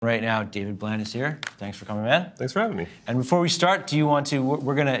Right now, David Bland is here. Thanks for coming, man. Thanks for having me. And before we start, do you want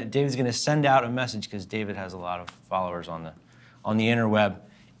to? David's gonna send out a message because David has a lot of followers on the interweb,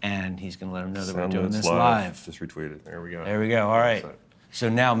 and he's gonna let them know that we're doing this live. Just retweeted. There we go. There we go. All right. So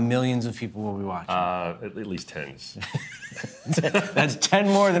now millions of people will be watching. At least tens. That's 10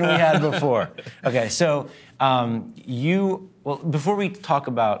 more than we had before. Okay, so before we talk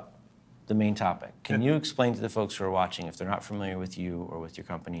about the main topic, can you explain to the folks who are watching, if they're not familiar with you or with your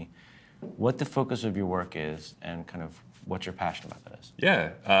company, what the focus of your work is and kind of what your passion about that is?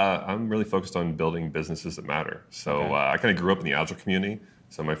 Yeah, I'm really focused on building businesses that matter. So I kind of grew up in the Agile community.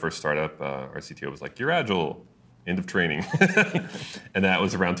 So my first startup, our CTO was like, "You're Agile, end of training." And that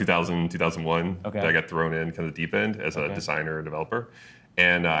was around 2000, 2001. Okay. That I got thrown in kind of the deep end as a designer and developer.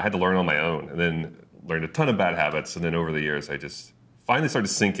 And I had to learn on my own and then learned a ton of bad habits. And then over the years, I just finally started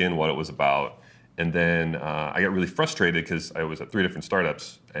to sink in what it was about. And then I got really frustrated because I was at 3 different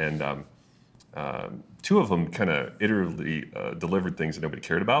startups, and 2 of them kind of iteratively delivered things that nobody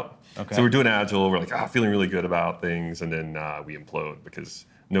cared about. Okay. So we're doing Agile, we're like, feeling really good about things, and then we implode because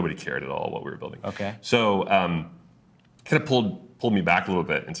nobody cared at all what we were building. Okay. So kind of pulled me back a little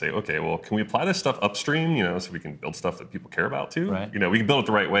bit and say, okay, well, can we apply this stuff upstream, so we can build stuff that people care about too? Right. We can build it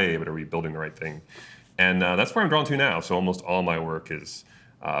the right way, but are we building the right thing? And that's where I'm drawn to now. So almost all my work is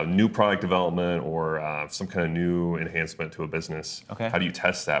new product development or some kind of new enhancement to a business. Okay. How do you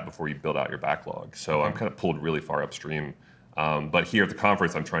test that before you build out your backlog? So I'm kind of pulled really far upstream. But here at the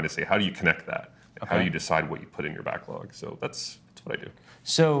conference, I'm trying to say, how do you connect that? How do you decide what you put in your backlog? So that's what I do.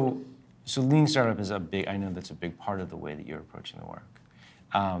 So Lean Startup is I know that's a big part of the way that you're approaching the work.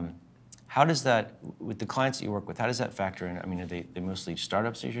 How does that, with the clients that you work with, how does that factor in? I mean, are they mostly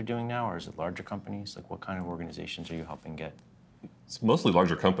startups that you're doing now, or is it larger companies? Like, what kind of organizations are you helping get? It's mostly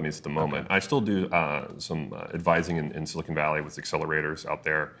larger companies at the moment. I still do some advising in Silicon Valley with accelerators out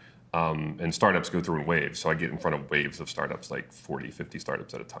there. And startups go through in waves. So I get in front of waves of startups, like 40, 50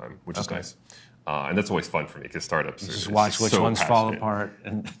 startups at a time, which is nice. And that's always fun for me because startups just watch which ones fall apart.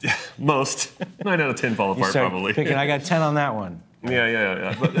 And most. 9 out of 10 fall apart, probably. Picking, I got 10 on that one.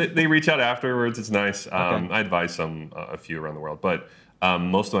 Yeah. But they reach out afterwards. It's nice. I advise a few around the world. But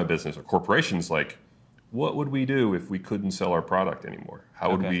most of my business are corporations like, what would we do if we couldn't sell our product anymore?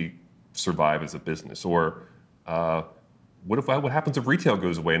 How would we survive as a business? Or what happens if retail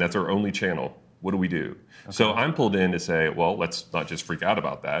goes away and that's our only channel? What do we do? So I'm pulled in to say, well, let's not just freak out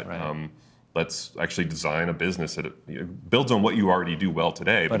about that. Right. Let's actually design a business that builds on what you already do well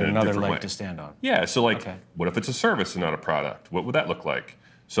today, but in a different way. Another leg to stand on. Yeah. So what if it's a service and not a product? What would that look like?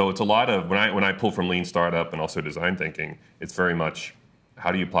 So it's a lot of when I pull from Lean Startup and also design thinking, it's very much how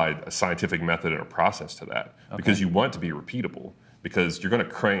do you apply a scientific method and a process to that? Because you want it to be repeatable. Because you're going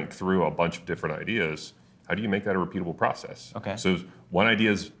to crank through a bunch of different ideas. How do you make that a repeatable process? Okay. So one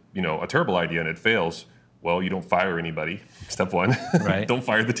idea is, a terrible idea and it fails. Well, you don't fire anybody. Step 1, right. Don't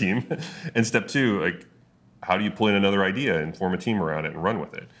fire the team. And step 2, how do you pull in another idea and form a team around it and run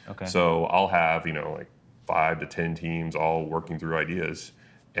with it? Okay. So I'll have 5 to 10 teams all working through ideas,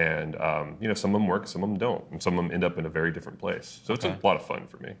 and some of them work, some of them don't, and some of them end up in a very different place. So it's a lot of fun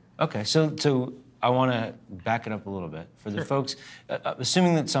for me. Okay. So I want to back it up a little bit for the folks,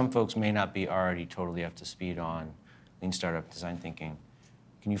 assuming that some folks may not be already totally up to speed on Lean Startup design thinking.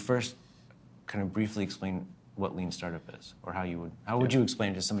 Can you first kind of briefly explain what Lean Startup is, or how would you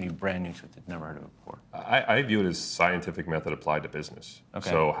explain it to somebody brand new to it that never heard of it before? I view it as scientific method applied to business. Okay.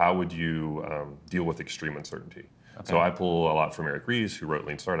 So how would you deal with extreme uncertainty? Okay. So I pull a lot from Eric Ries, who wrote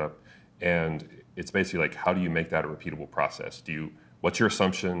Lean Startup, and it's basically like, how do you make that a repeatable process? What's your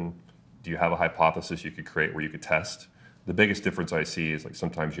assumption? Do you have a hypothesis you could create where you could test? The biggest difference I see is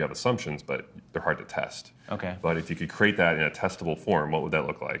sometimes you have assumptions, but they're hard to test. Okay. But if you could create that in a testable form, what would that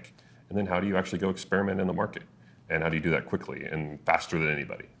look like? And then how do you actually go experiment in the market? And how do you do that quickly and faster than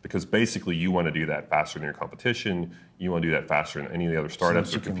anybody? Because basically you want to do that faster than your competition. You want to do that faster than any of the other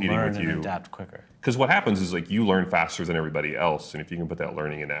startups that are competing with you. And adapt quicker. Because what happens is you learn faster than everybody else. And if you can put that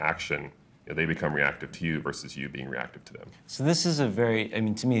learning into action, they become reactive to you versus you being reactive to them. So this is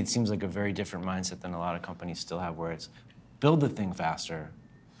to me, it seems like a very different mindset than a lot of companies still have, where it's build the thing faster.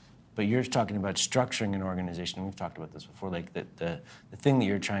 But you're talking about structuring an organization, and we've talked about this before, the thing that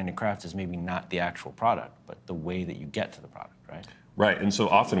you're trying to craft is maybe not the actual product, but the way that you get to the product, right? Right, and so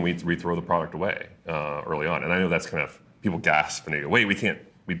often we throw the product away early on. And I know that's kind of, people gasp and they go, wait,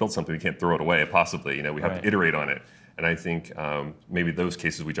 we built something, we can't throw it away, possibly, we have to iterate on it. And I think maybe those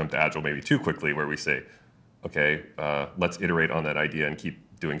cases we jump to Agile maybe too quickly, where we say, okay, let's iterate on that idea and keep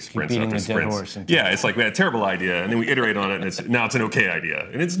doing sprints after sprints. Yeah, it's like we had a terrible idea, and then we iterate on it, and now it's an okay idea.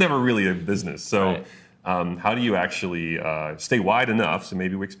 And it's never really a business. So How do you actually stay wide enough so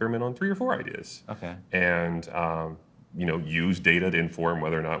maybe we experiment on 3 or 4 ideas? Okay. And use data to inform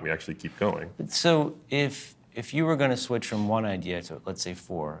whether or not we actually keep going. So if you were going to switch from 1 idea to, let's say,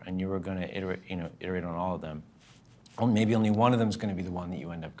 4, and you were going to iterate on all of them, well, maybe only one of them is going to be the one that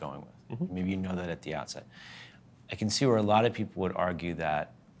you end up going with. Mm-hmm. Maybe you know that at the outset. I can see where a lot of people would argue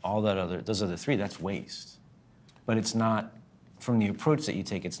that those other 3, that's waste. But it's not, from the approach that you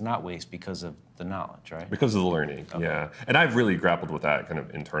take, it's not waste because of the knowledge, right? Because of the learning, okay. Yeah. And I've really grappled with that kind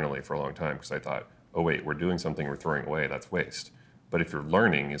of internally for a long time because I thought, oh wait, we're doing something we're throwing away, that's waste. But if you're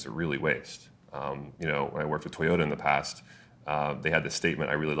learning, is it really waste? When I worked with Toyota in the past, they had this statement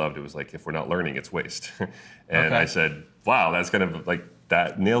I really loved. It was like, if we're not learning, it's waste. And I said, wow, that's kind of like,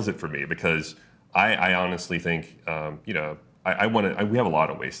 that nails it for me because I honestly think, we have a lot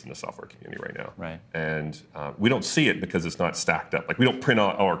of waste in the software community right now. Right. And we don't see it because it's not stacked up. Like we don't print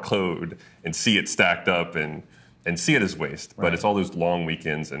out our code and see it stacked up and see it as waste, but it's all those long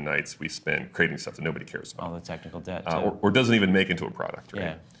weekends and nights we spend creating stuff that nobody cares about. All the technical debt, or doesn't even make into a product, right?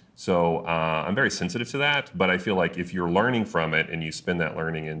 Yeah. So I'm very sensitive to that, but I feel like if you're learning from it and you spend that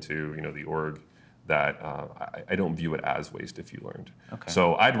learning into the org, that I don't view it as waste if you learned. Okay.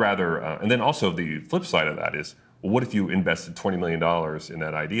 So I'd rather, and then also the flip side of that is, well, what if you invested $20 million in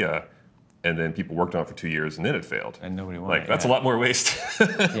that idea and then people worked on it for 2 years and then it failed? And nobody wanted it. That's a lot more waste.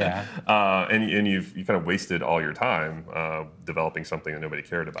 Yeah. And you kind of wasted all your time developing something that nobody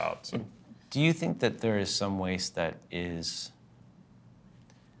cared about. So. Do you think that there is some waste that is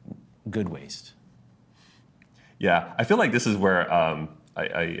good waste? Yeah, I feel like this is where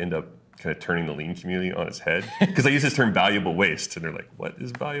I end up kind of turning the lean community on its head because I use this term valuable waste and they're like, what is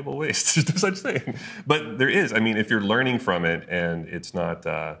valuable waste? There's no such thing. But there is. I mean, if you're learning from it and it's not,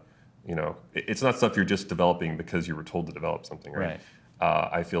 it's not stuff you're just developing because you were told to develop something, right?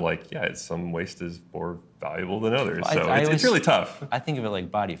 I feel like, some waste is more valuable than others. So it's really tough. I think of it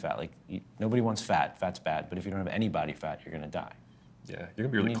like body fat. Like nobody wants fat. Fat's bad. But if you don't have any body fat, you're going to die. Yeah, you're gonna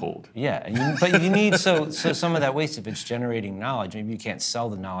be really cold. Yeah, but you need so some of that waste, if it's generating knowledge, maybe you can't sell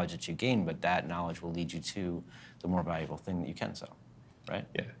the knowledge that you gain, but that knowledge will lead you to the more valuable thing that you can sell, right?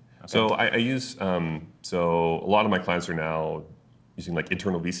 Yeah. Okay. So I use so a lot of my clients are now using like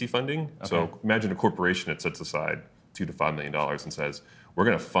internal VC funding. Okay. So imagine a corporation that sets aside $2 to $5 million and says we're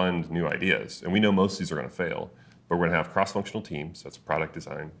going to fund new ideas, and we know most of these are going to fail, but we're going to have cross-functional teams. That's product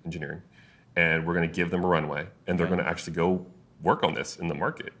design, engineering, and we're going to give them a runway, and they're going to actually go work on this in the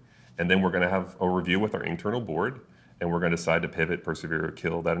market. And then we're going to have a review with our internal board, and we're going to decide to pivot, persevere, or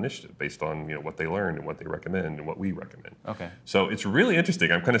kill that initiative based on what they learned and what they recommend and what we recommend. Okay. So it's really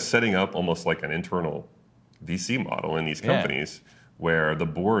interesting. I'm kind of setting up almost like an internal VC model in these companies where the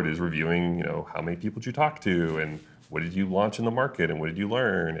board is reviewing, how many people did you talk to and what did you launch in the market and what did you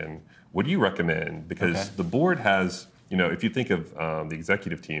learn and what do you recommend? Because the board has, if you think of the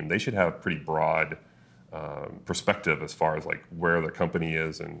executive team, they should have pretty broad perspective as far as like where the company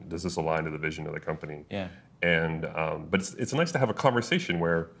is and does this align to the vision of the company. Yeah. And but it's nice to have a conversation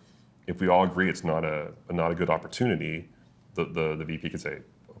where if we all agree it's not a good opportunity, the VP could say,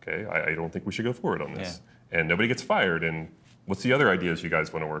 okay, I don't think we should go forward on this, and nobody gets fired. And what's the other ideas you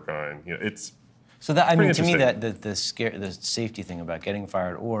guys want to work on? It's so that to me that the safety thing about getting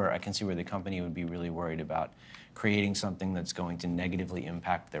fired, or I can see where the company would be really worried about creating something that's going to negatively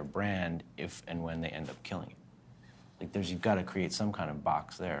impact their brand if and when they end up killing it. Like you've got to create some kind of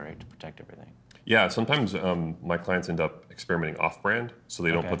box there, right, to protect everything. Yeah, sometimes my clients end up experimenting off-brand, so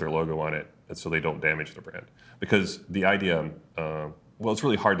they don't put their logo on it, and so they don't damage their brand. Because the idea, it's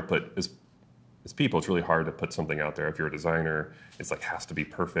really hard to put, as people, it's really hard to put something out there. If you're a designer, it's like has to be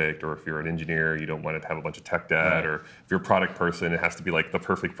perfect, or if you're an engineer, you don't want it to have a bunch of tech debt, or if you're a product person, it has to be like the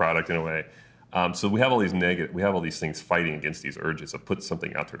perfect product in a way. So we have all these things fighting against these urges of put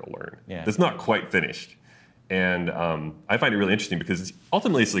something out there to learn. Yeah. That's not quite finished. And I find it really interesting because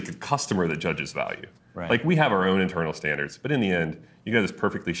ultimately it's like a customer that judges value. Right. Like we have our own internal standards, but in the end, you got this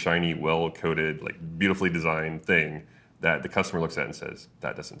perfectly shiny, well-coded, like beautifully designed thing that the customer looks at and says,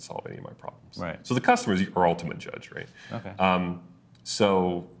 that doesn't solve any of my problems. Right. So the customer is our ultimate judge, right? Okay.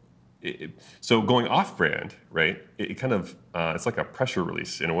 So going off-brand, right? It kind of it's like a pressure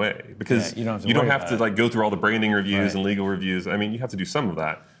release in a way because you don't have to like go through all the branding reviews and legal reviews. I mean, you have to do some of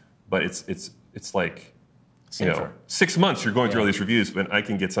that, but it's like 6 months you're going through all these reviews, but I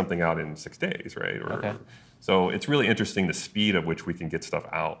can get something out in 6 days, right? So it's really interesting the speed at which we can get stuff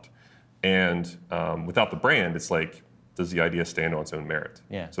out, and without the brand, it's like, does the idea stand on its own merit?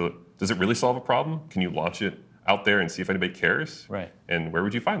 Yeah. So does it really solve a problem? Can you launch it out there and see if anybody cares? Right. And where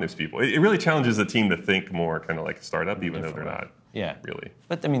would you find those people? It really challenges the team to think more kind of like a startup, even though they're not. Yeah. Really.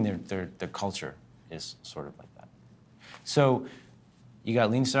 But I mean, their culture is sort of like that. So you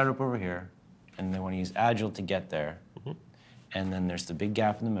got Lean Startup over here, and they want to use Agile to get there. And then there's the big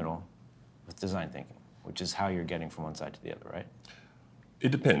gap in the middle with design thinking, which is how you're getting from one side to the other, right?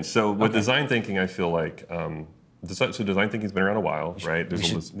 It depends. So with design thinking, I feel like, so design thinking's been around a while, right? We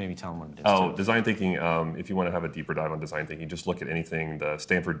should maybe tell them what it is. Oh, design thinking, if you want to have a deeper dive on design thinking, just look at anything the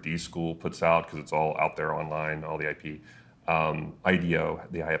Stanford D School puts out, because it's all out there online, all the IP. IDEO,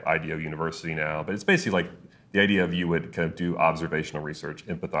 they have IDEO University now, but it's basically like the idea of you would kind of do observational research,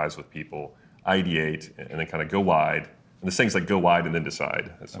 empathize with people, ideate, and then kind of go wide. And this thing's like go wide and then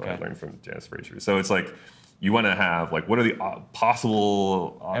decide. That's what I learned from Janice Frazier. So it's like you want to have like what are the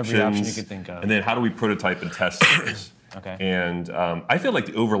possible options? Every option you could think of. And then how do we prototype and test those? And I feel like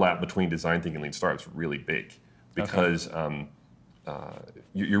the overlap between design thinking and lean startup is really big because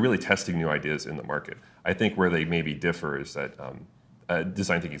you're really testing new ideas in the market. I think where they maybe differ is that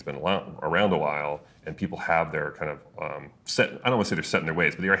design thinking has been around a while, and people have their kind of set. I don't want to say they're set in their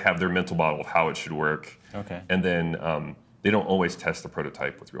ways, but they already have their mental model of how it should work. And then they don't always test the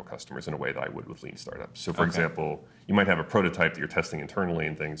prototype with real customers in a way that I would with lean startups. So, for example, you might have a prototype that you're testing internally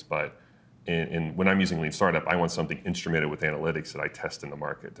and things, but when I'm using lean startup, I want something instrumented with analytics that I test in the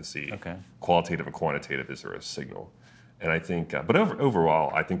market to see qualitative and quantitative. Is there a signal? And I think, but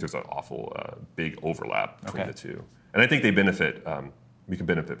overall, I think there's an awful big overlap between the two. And I think they benefit. We can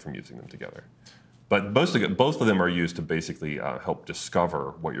benefit from using them together. But both of them are used to basically help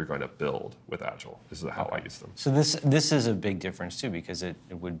discover what you're going to build with Agile. This is how I use them. So this is a big difference too, because it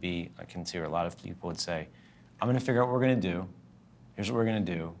would be, I can see where a lot of people would say, I'm going to figure out what we're going to do. Here's what we're going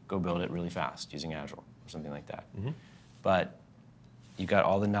to do. Go build it really fast using Agile or something like that. But you got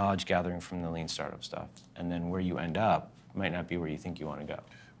all the knowledge gathering from the lean startup stuff, and then where you end up might not be where you think you want to go.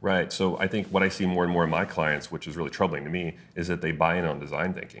 Right. So I think what I see more and more in my clients, which is really troubling to me, is that they buy in on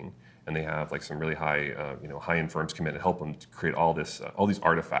design thinking, and they have like some really high, high-end firms come in and help them to create all these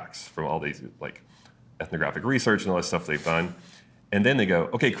artifacts from all these like ethnographic research and all that stuff they've done, and then they go,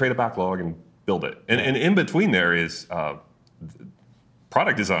 okay, create a backlog and build it. And in between there is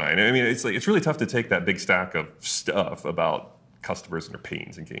product design. I mean, it's really tough to take that big stack of stuff about customers and their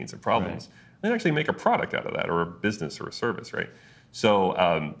pains and gains and problems, and then actually make a product out of that, or a business or a service, right? So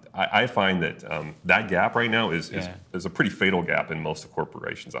I find that that gap right now is a pretty fatal gap in most of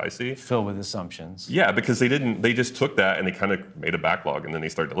corporations I see. Filled with assumptions. Yeah, because they just took that and they kind of made a backlog and then they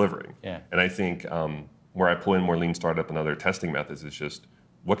start delivering. And I think where I pull in more lean startup and other testing methods is just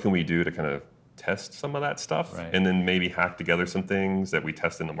what can we do to kind of test some of that stuff and then maybe hack together some things that we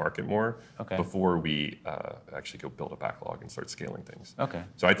test in the market more before we actually go build a backlog and start scaling things.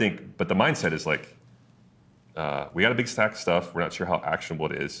 So I think, but the mindset is like, we got a big stack of stuff. We're not sure how actionable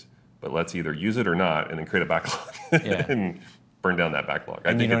it is, but let's either use it or not, and then create a backlog and burn down that backlog.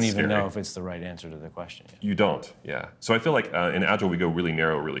 And I think you don't even know if it's the right answer to the question yet. You don't, So I feel like in Agile we go really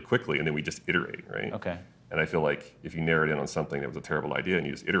narrow really quickly, and then we just iterate, right? And I feel like if you narrowed in on something that was a terrible idea and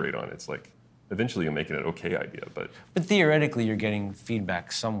you just iterate on it, it's like eventually you'll make it an okay idea. But theoretically, you're getting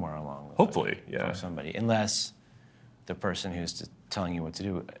feedback somewhere along the way. Hopefully, from somebody, unless the person who's telling you what to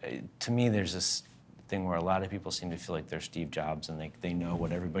do. To me, there's this thing where a lot of people seem to feel like they're Steve Jobs and they know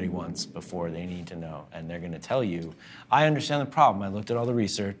what everybody wants before they need to know. And they're going to tell you, I understand the problem. I looked at all the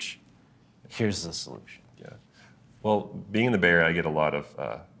research. Here's the solution. Well, being in the Bay Area, I get a lot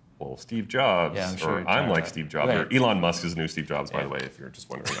of, Steve Jobs, or I'm like Steve Jobs, or Elon Musk is the new Steve Jobs, by the way, if you're just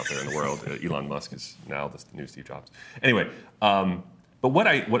wondering out there in the world. Elon Musk is now the new Steve Jobs. Anyway, but what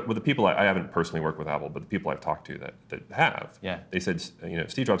the people, I haven't personally worked with Apple, but the people I've talked to that have, they said,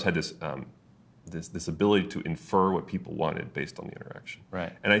 Steve Jobs had this ability to infer what people wanted based on the interaction.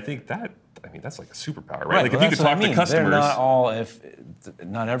 And I think that's like a superpower, right? Like if you could talk to customers.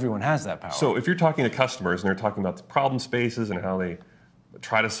 Not everyone has that power. So if you're talking to customers and they're talking about the problem spaces and how they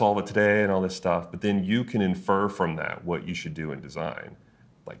try to solve it today and all this stuff, but then you can infer from that what you should do in design,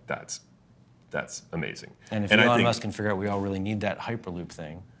 like that's amazing. And if Elon Musk can figure out we all really need that Hyperloop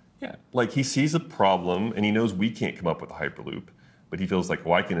thing. Like he sees a problem and he knows we can't come up with a Hyperloop, but he feels like,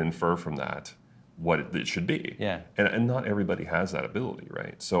 well, I can infer from that what it should be. And not everybody has that ability,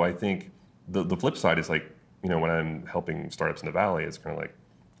 right? So I think the flip side is like, when I'm helping startups in the Valley, it's kind of like,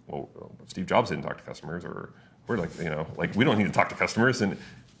 well, Steve Jobs didn't talk to customers, or we're like, like we don't need to talk to customers. And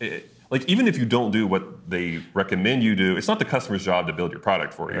like even if you don't do what they recommend you do, it's not the customer's job to build your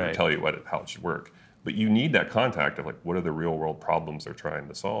product for you or tell you how it should work. But you need that contact of like, what are the real world problems they're trying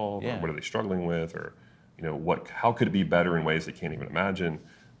to solve? Or what are they struggling with? Or how could it be better in ways they can't even imagine?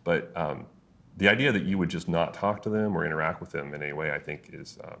 But the idea that you would just not talk to them or interact with them in any way, I think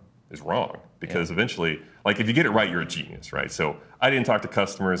is wrong. Because eventually, like if you get it right, you're a genius, right? So I didn't talk to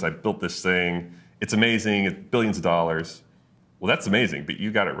customers. I built this thing, it's amazing, it's billions of dollars. Well, that's amazing, but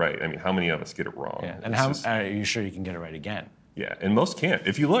you got it right. I mean, how many of us get it wrong? Yeah. And are you sure you can get it right again? Yeah, and most can't.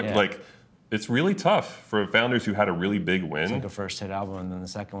 If you look, it's really tough for founders who had a really big win. It's like a first hit album, and then the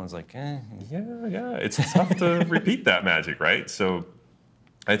second one's like, eh. Yeah. It's tough to repeat that magic, right? So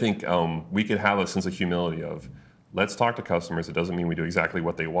I think we could have a sense of humility of, let's talk to customers. It doesn't mean we do exactly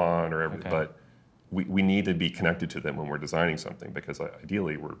what they want or everything, but we need to be connected to them when we're designing something, because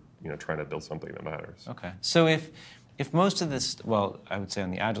ideally we're trying to build something that matters. Okay. So if most of this, well, I would say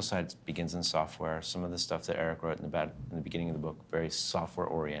on the Agile side, it begins in software. Some of the stuff that Eric wrote in the beginning of the book, very software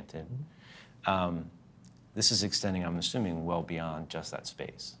oriented. This is extending, I'm assuming, well beyond just that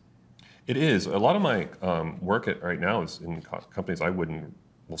space. It is. A lot of my work right now is in companies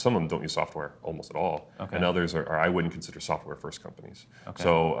some of them don't use software almost at all, and others are I wouldn't consider software first companies. Okay.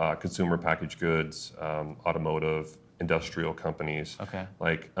 So consumer packaged goods, automotive, industrial companies. Okay.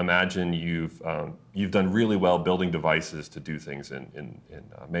 Like imagine you've done really well building devices to do things in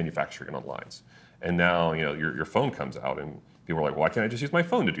manufacturing and on lines, and now your phone comes out and people are like, why can't I just use my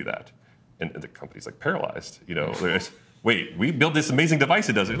phone to do that? And the company's like paralyzed. Wait, we built this amazing device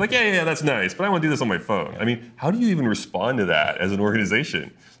that does it. Like, yeah, that's nice, but I want to do this on my phone. I mean, how do you even respond to that as an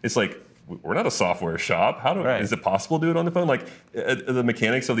organization? It's like, we're not a software shop. Is it possible to do it on the phone? Like, the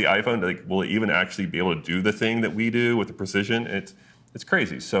mechanics of the iPhone, like, will it even actually be able to do the thing that we do with the precision? It's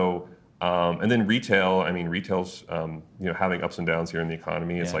crazy. So, and then retail. I mean, retail's having ups and downs here in the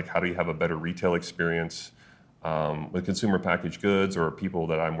economy. It's like, how do you have a better retail experience? With consumer packaged goods or people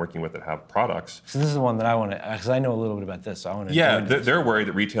that I'm working with that have products. So this is the one that I want to, because I know a little bit about this, so I want to. Yeah, they're worried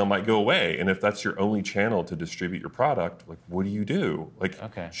that retail might go away, and if that's your only channel to distribute your product, like, what do you do? Like,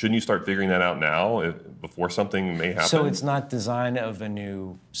 shouldn't you start figuring that out now before something may happen? So it's not design of a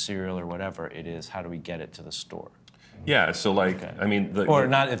new cereal or whatever. It is, how do we get it to the store? Yeah. So I mean,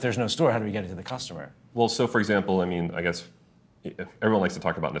 not if there's no store, how do we get it to the customer? Well, so for example, I mean, I guess. Everyone likes to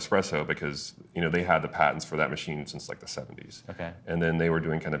talk about Nespresso because they had the patents for that machine since like the 70s. Okay. And then they were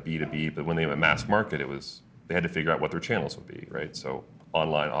doing kind of B2B, but when they went mass market, they had to figure out what their channels would be, right? So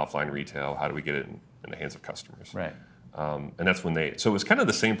online, offline retail, how do we get it in the hands of customers? Right. And that's when so it was kind of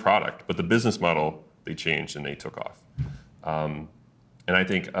the same product, but the business model, they changed and they took off. And I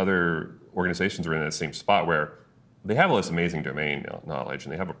think other organizations are in that same spot where they have all this amazing domain knowledge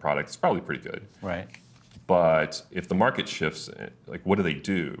and they have a product that's probably pretty good. Right. But if the market shifts, like, what do they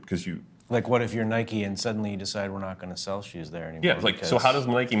do? Because like, what if you're Nike and suddenly you decide we're not going to sell shoes there anymore? Yeah, so how does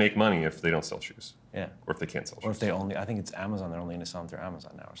Nike make money if they don't sell shoes? Yeah. Or if they can't sell shoes? Or if they I think it's Amazon, they're only going to sell them through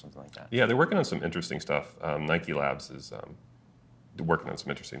Amazon now or something like that. Yeah, they're working on some interesting stuff. Nike Labs is working on some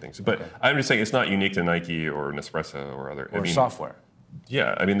interesting things. But I'm just saying it's not unique to Nike or Nespresso or other. Or software.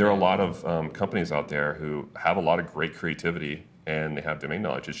 Yeah, I mean, there are a lot of companies out there who have a lot of great creativity and they have domain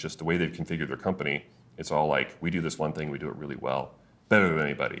knowledge. It's just the way they've configured their company. It's all like, we do this one thing, we do it really well, better than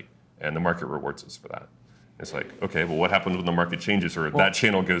anybody, and the market rewards us for that. It's like, okay, well, what happens when the market changes or that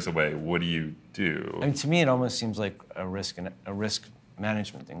channel goes away? What do you do? I mean, to me, it almost seems like a risk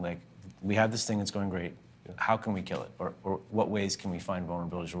management thing. Like, we have this thing that's going great. Yeah. How can we kill it? Or what ways can we find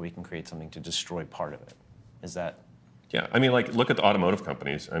vulnerabilities where we can create something to destroy part of it? Is that? Yeah, I mean, like, look at the automotive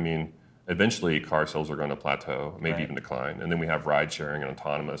companies. I mean, eventually car sales are going to plateau, maybe even decline, and then we have ride sharing and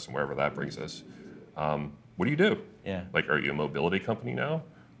autonomous and wherever that brings us. What do you do? Yeah. Like, are you a mobility company now,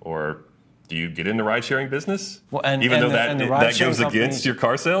 or do you get into ride-sharing business? Well, even though that goes against your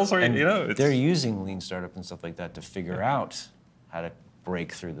car sales, or they're using Lean Startup and stuff like that to figure out how to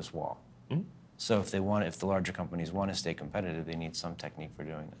break through this wall. Mm-hmm. So if the larger companies want to stay competitive, they need some technique for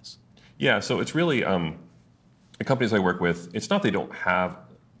doing this. Yeah. So it's really the companies I work with. It's not they don't have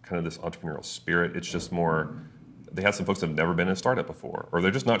kind of this entrepreneurial spirit. It's just more they have some folks that have never been in a startup before, or they're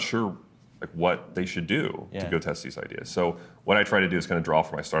just not sure like what they should do to go test these ideas. So what I try to do is kind of draw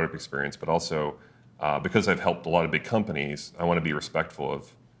from my startup experience, but also because I've helped a lot of big companies, I want to be respectful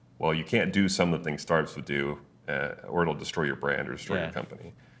of, well, you can't do some of the things startups would do or it'll destroy your brand or destroy your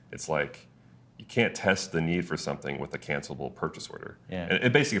company. It's like, you can't test the need for something with a cancelable purchase order. Yeah.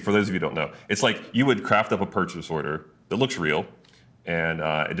 And basically, for those of you who don't know, it's like you would craft up a purchase order that looks real, and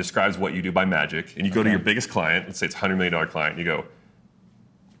it describes what you do by magic, and you go to your biggest client, let's say it's a $100 million client, and you go,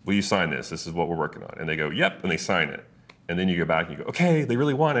 will you sign this? This is what we're working on. And they go, yep, and they sign it. And then you go back and you go, okay, they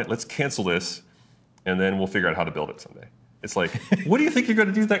really want it, let's cancel this, and then we'll figure out how to build it someday. It's like, what do you think you're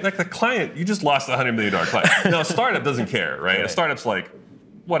going to do? Like the client, you just lost a $100 million client. Now, a startup doesn't care, right? A startup's like,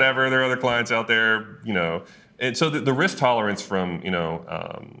 whatever, there are other clients out there, And so the risk tolerance from,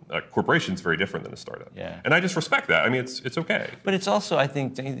 a corporation is very different than a startup. Yeah. And I just respect that. I mean, it's okay. But it's also, I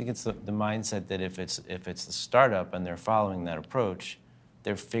think it's the mindset that if it's the startup and they're following that approach,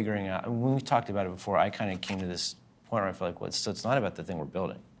 they're figuring out. And when we talked about it before, I kind of came to this point where I feel like, well, so it's not about the thing we're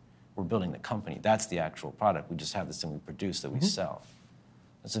building. We're building the company. That's the actual product. We just have this thing we produce that we sell.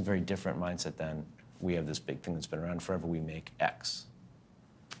 That's a very different mindset than we have this big thing that's been around forever. We make X.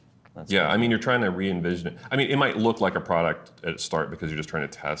 Yeah, I mean, you're trying to re-envision it. I mean, it might look like a product at start because you're just trying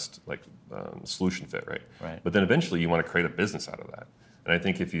to test like solution fit, right? Right. But then eventually you want to create a business out of that. And I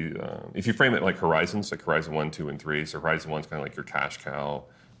think if you frame it like horizons, like Horizon 1, 2, and 3, so Horizon 1 is kind of like your cash cow,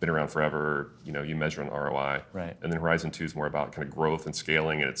 been around forever, you measure an ROI. Right. And then Horizon 2 is more about kind of growth and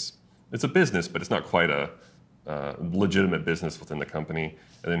scaling, and it's a business, but it's not quite a legitimate business within the company.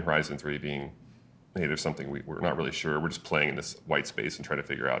 And then Horizon 3 being, hey, there's something we're not really sure. We're just playing in this white space and trying to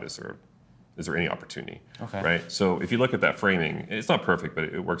figure out is there any opportunity, right? So if you look at that framing, it's not perfect, but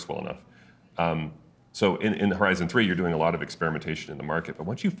it works well enough. So in Horizon 3, you're doing a lot of experimentation in the market. But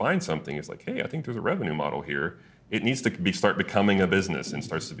once you find something, it's like, hey, I think there's a revenue model here. It needs to start becoming a business and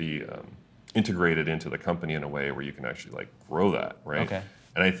starts to be integrated into the company in a way where you can actually like grow that, right? Okay.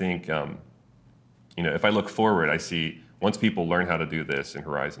 And I think, if I look forward, I see once people learn how to do this in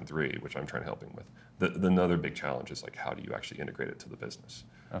Horizon 3, which I'm trying to help them with, another big challenge is like, how do you actually integrate it to the business?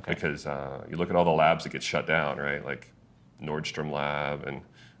 Okay. Because you look at all the labs that get shut down, right? Like Nordstrom Lab, and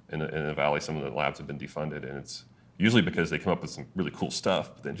in the Valley, some of the labs have been defunded, and it's usually because they come up with some really cool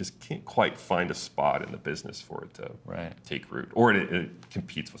stuff, but then just can't quite find a spot in the business for it to take root. Or it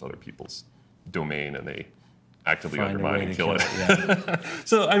competes with other people's domain, and they actively undermine and kill it. Yeah.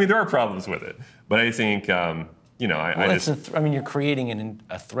 So, I mean, there are problems with it. But I think, you're creating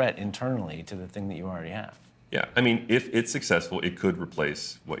a threat internally to the thing that you already have. Yeah, I mean, if it's successful, it could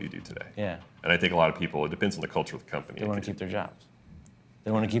replace what you do today. Yeah. And I think a lot of people, it depends on the culture of the company. They want to keep their jobs. They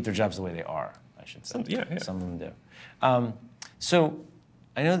want to keep their jobs the way they are, I should say. Some of them do. So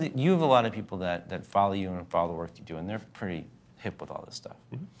I know that you have a lot of people that follow you and follow the work you do, and they're pretty hip with all this stuff.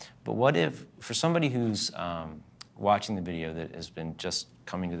 Mm-hmm. But what if, for somebody who's watching the video that has been just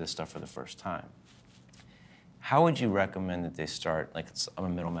coming to this stuff for the first time, how would you recommend that they start? Like, I'm a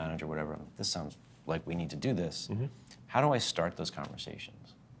middle manager, whatever. This sounds like we need to do this. Mm-hmm. How do I start those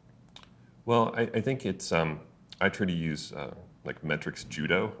conversations? Well, I think it's, I try to use like metrics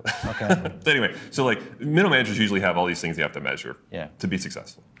judo. Okay. Anyway, so like middle managers usually have all these things they have to measure to be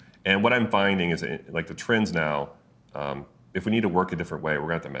successful. And what I'm finding is like the trends now, if we need to work a different way, we're going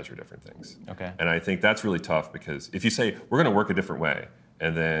to have to measure different things. Okay. And I think that's really tough because if you say, we're going to work a different way,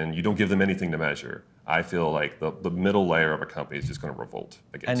 and then you don't give them anything to measure, I feel like the middle layer of a company is just going to revolt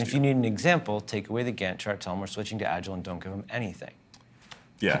against you. And if you need an example, take away the Gantt chart, tell them we're switching to Agile, and don't give them anything.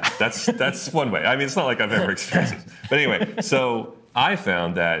 Yeah, that's one way. I mean, it's not like I've ever experienced this. But anyway, so I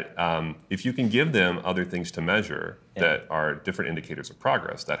found that if you can give them other things to measure that are different indicators of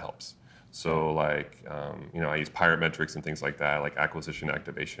progress, that helps. So like, I use pirate metrics and things like that, like acquisition,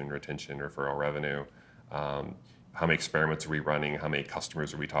 activation, retention, referral revenue. How many experiments are we running? How many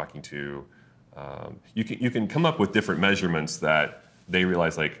customers are we talking to? You can come up with different measurements that they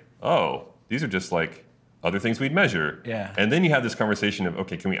realize like, oh, these are just like other things we'd measure. Yeah. And then you have this conversation of,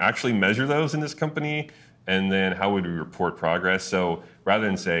 okay, can we actually measure those in this company? And then how would we report progress? So rather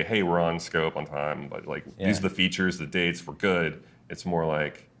than say, hey, we're on scope, on time, but like these are the features, the dates, we're good. It's more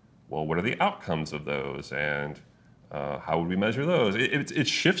like, well, what are the outcomes of those? And how would we measure those? It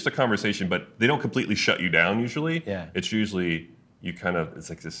shifts the conversation, but they don't completely shut you down usually. Yeah. It's usually, it's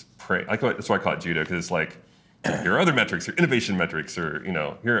like this that's why I call it judo, because it's like, here are other metrics, or innovation metrics, or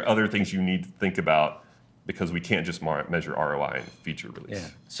here are other things you need to think about, because we can't just measure ROI and feature release. Yeah.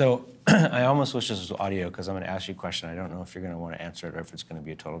 So I almost wish this was audio, because I'm going to ask you a question. I don't know if you're going to want to answer it or if it's going to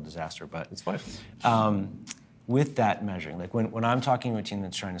be a total disaster, but it's fine. With that measuring, like when I'm talking to a team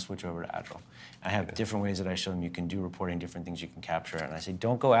that's trying to switch over to Agile, I have different ways that I show them you can do reporting, different things you can capture, and I say,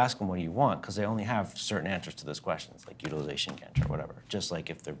 don't go ask them what do you want, because they only have certain answers to those questions, like utilization, Gantt chart, whatever. Just like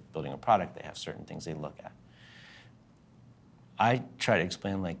if they're building a product, they have certain things they look at. I try to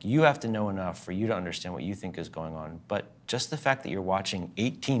explain, like, you have to know enough for you to understand what you think is going on, but just the fact that you're watching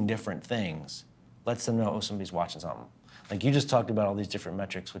 18 different things lets them know, oh, somebody's watching something. Like, you just talked about all these different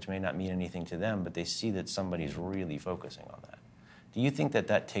metrics, which may not mean anything to them, but they see that somebody's really focusing on that. Do you think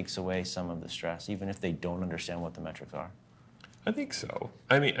that takes away some of the stress, even if they don't understand what the metrics are? I think so.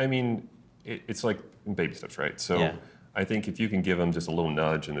 I mean, it's like baby steps, right? So I think if you can give them just a little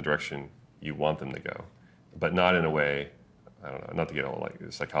nudge in the direction you want them to go, but not in a way, I don't know, not to get all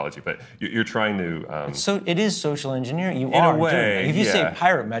like psychology, but you're trying to. So it is social engineering. You in are a way. If you say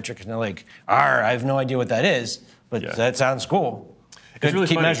pirate metric, and they're like, I have no idea what that is, but that sounds cool. It's really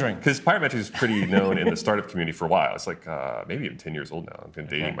keep funny, measuring. because Pirate Metrics is pretty known in the startup community for a while. It's like maybe even 10 years old now. I'm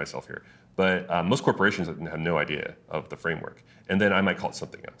dating myself here. But most corporations have no idea of the framework. And then I might call it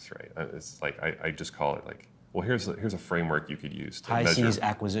something else, right? It's like I just call it like, well, here's a framework you could use to measure. High C's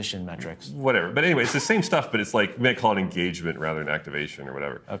acquisition metrics. Whatever. But anyway, it's the same stuff, but it's like, we might call it engagement rather than activation or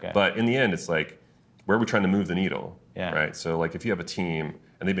whatever. Okay. But in the end, it's like, where are we trying to move the needle? Yeah. Right? So like if you have a team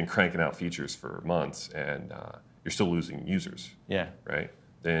and they've been cranking out features for months and you're still losing users, Yeah. right?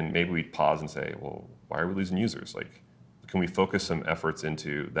 Then maybe we pause and say, well, why are we losing users? Like, can we focus some efforts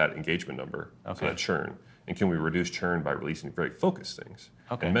into that engagement number, so that churn? And can we reduce churn by releasing very focused things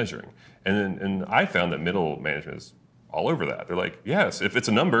and measuring? And I found that middle management is all over that. They're like, yes, if it's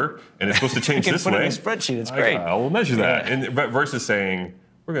a number and it's supposed to change this way, put it in a spreadsheet. It's great. I will measure that. And but versus saying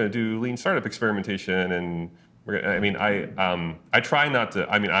we're going to do lean startup experimentation and I try not to.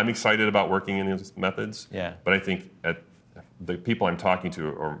 I mean, I'm excited about working in these methods. Yeah. But I think the people I'm talking to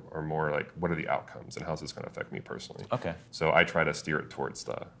are more like, what are the outcomes and how's this going to affect me personally? Okay. So I try to steer it towards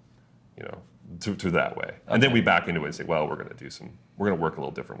the, to that way, and then we back into it and say, well, we're going to work a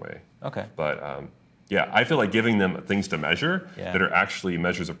little different way. Okay. But yeah, I feel like giving them things to measure Yeah. that are actually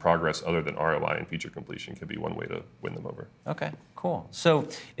measures of progress other than ROI and feature completion could be one way to win them over. Okay, cool. So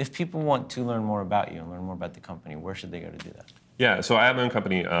if people want to learn more about you and learn more about the company, where should they go to do that? Yeah, so I have my own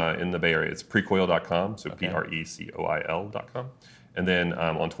company in the Bay Area. It's precoil.com, so PRECOIL.com. And then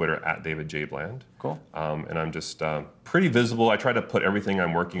on Twitter, at David J. Bland. Cool. And I'm just pretty visible. I try to put everything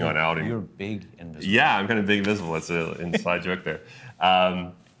I'm working on out. You're big and visible. Yeah, I'm kind of big and visible. That's an inside joke there.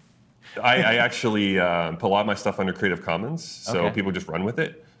 I actually put a lot of my stuff under Creative Commons, so people just run with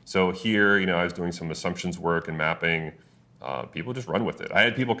it. So here, I was doing some assumptions work and mapping. People just run with it. I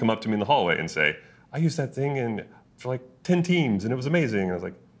had people come up to me in the hallway and say, I used that thing for like 10 teams, and it was amazing. And I was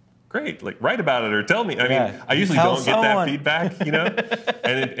like, great, like write about it or tell me. I mean, I usually don't get that feedback,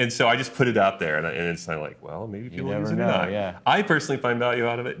 and so I just put it out there, and it's kind of like, well, maybe people use it or not. Yeah. I personally find value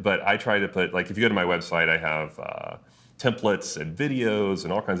out of it, but I try to put, like, if you go to my website, I have templates and videos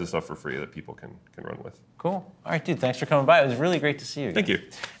and all kinds of stuff for free that people can run with. Cool. All right, dude, thanks for coming by. It was really great to see you again. Thank you.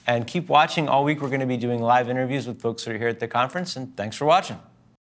 And keep watching. All week we're going to be doing live interviews with folks that are here at the conference, and thanks for watching.